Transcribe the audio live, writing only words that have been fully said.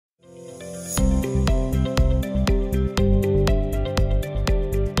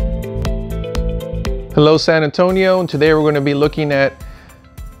Hello San Antonio, and today we're going to be looking at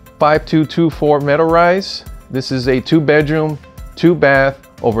 5224 Meadow Rise. This is a 2-bedroom,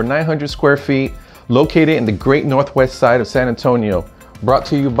 2-bath, over 900 square feet, located in the great northwest side of San Antonio. Brought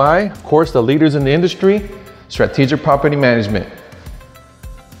to you by, of course, the leaders in the industry, Strategic Property Management.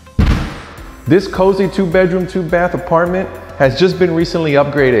 This cozy 2-bedroom, 2-bath apartment has just been recently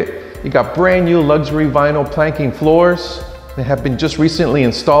upgraded. You got brand new luxury vinyl planking floors that have been just recently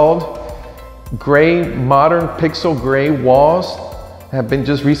installed. Gray, modern pixel gray walls have been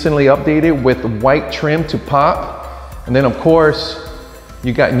just recently updated with white trim to pop. And then of course,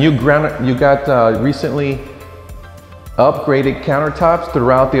 you got recently upgraded countertops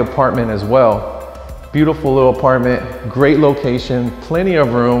throughout the apartment as well. Beautiful little apartment, great location, plenty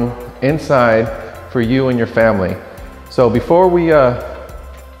of room inside for you and your family. So before we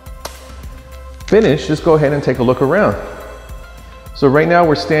finish, just go ahead and take a look around. So right now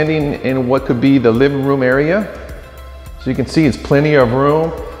we're standing in what could be the living room area. So you can see it's plenty of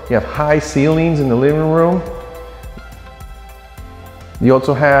room. You have high ceilings in the living room. You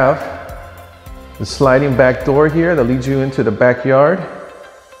also have the sliding back door here that leads you into the backyard.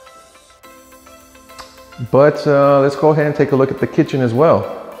 But let's go ahead and take a look at the kitchen as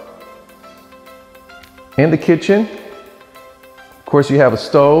well. In the kitchen, of course, you have a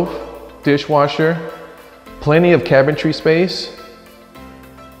stove, dishwasher, plenty of cabinetry space.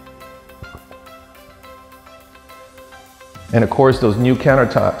 And of course, those new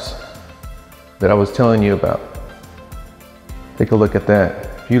countertops that I was telling you about. Take a look at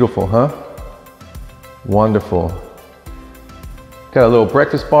that. Beautiful, huh? Wonderful. Got a little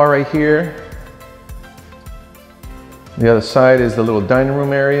breakfast bar right here. The other side is the little dining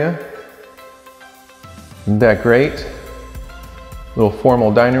room area. Isn't that great? Little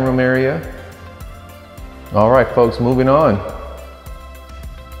formal dining room area. All right, folks, moving on.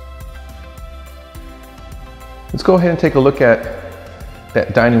 Let's go ahead and take a look at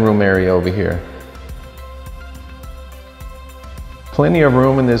that dining room area over here. Plenty of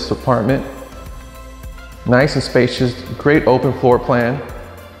room in this apartment. Nice and spacious, great open floor plan.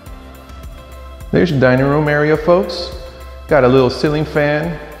 There's your dining room area, folks. Got a little ceiling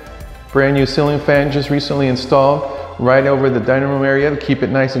fan, brand new ceiling fan just recently installed right over the dining room area to keep it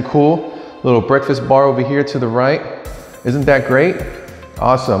nice and cool. Little breakfast bar over here to the right. Isn't that great?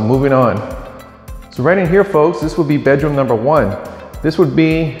 Awesome, moving on. So right in here, folks, this would be bedroom number 1. This would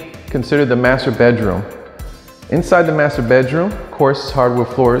be considered the master bedroom. Inside the master bedroom, of course, hardwood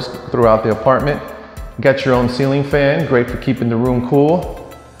floors throughout the apartment. You got your own ceiling fan, great for keeping the room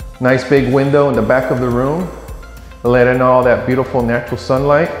cool. Nice big window in the back of the room, letting in all that beautiful natural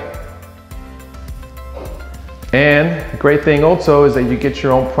sunlight. And the great thing also is that you get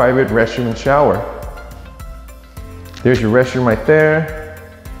your own private restroom and shower. There's your restroom right there.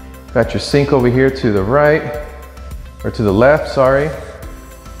 Got your sink over here to the right, or to the left, sorry.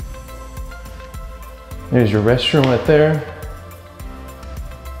 There's your restroom right there.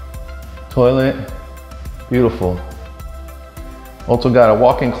 Toilet, beautiful. Also got a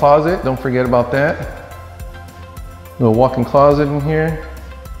walk-in closet, don't forget about that. Little walk-in closet in here.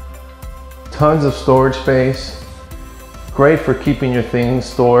 Tons of storage space. Great for keeping your things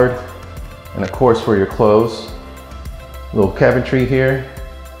stored, and of course for your clothes. Little cabinetry here.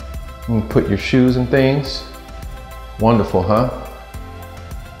 You can put your shoes and things. Wonderful, huh?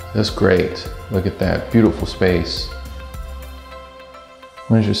 That's great. Look at that, beautiful space.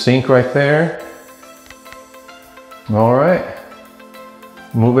 There's your sink right there. All right,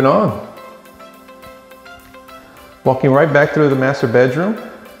 moving on. Walking right back through the master bedroom.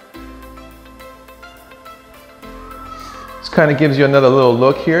 This kind of gives you another little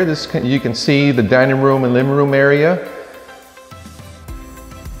look here. You can see the dining room and living room area.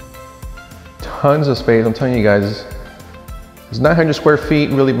 Tons of space, I'm telling you guys. It's 900 square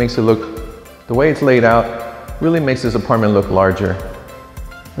feet, really makes it look, the way it's laid out, really makes this apartment look larger.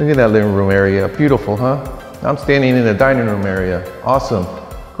 Look at that living room area, beautiful, huh? I'm standing in the dining room area, awesome,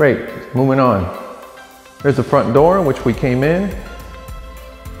 great, moving on. There's the front door, which we came in.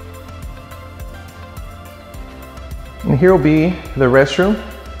 And here will be the restroom.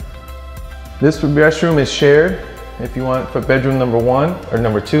 This restroom is shared, if you want, for bedroom number 1, or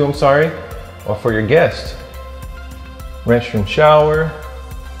number 2, I'm sorry. Or for your guest. Restroom shower,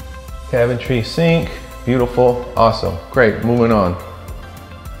 cabinetry sink, beautiful, awesome, great, moving on.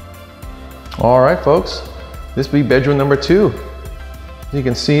 All right, folks, this will be bedroom number 2. You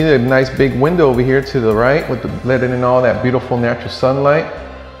can see the nice big window over here to the right with letting in all that beautiful natural sunlight.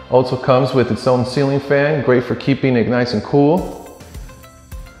 Also comes with its own ceiling fan, great for keeping it nice and cool.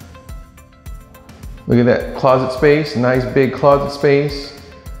 Look at that closet space, nice big closet space.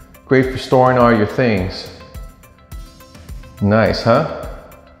 Great for storing all your things. Nice, huh?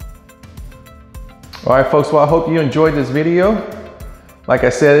 All right, folks, well, I hope you enjoyed this video. Like I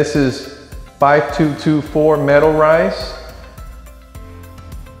said, this is 5224 metal rise,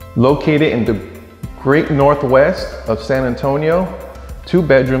 located in the great northwest of San Antonio.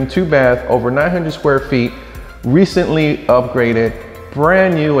 2-bedroom, 2-bath, over 900 square feet, recently upgraded,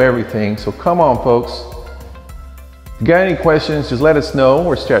 brand new everything. So come on, folks. If you got any questions, just let us know.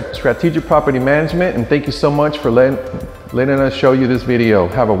 We're Strategic Property Management, and thank you so much for letting us show you this video.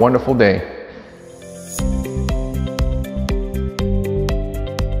 Have a wonderful day.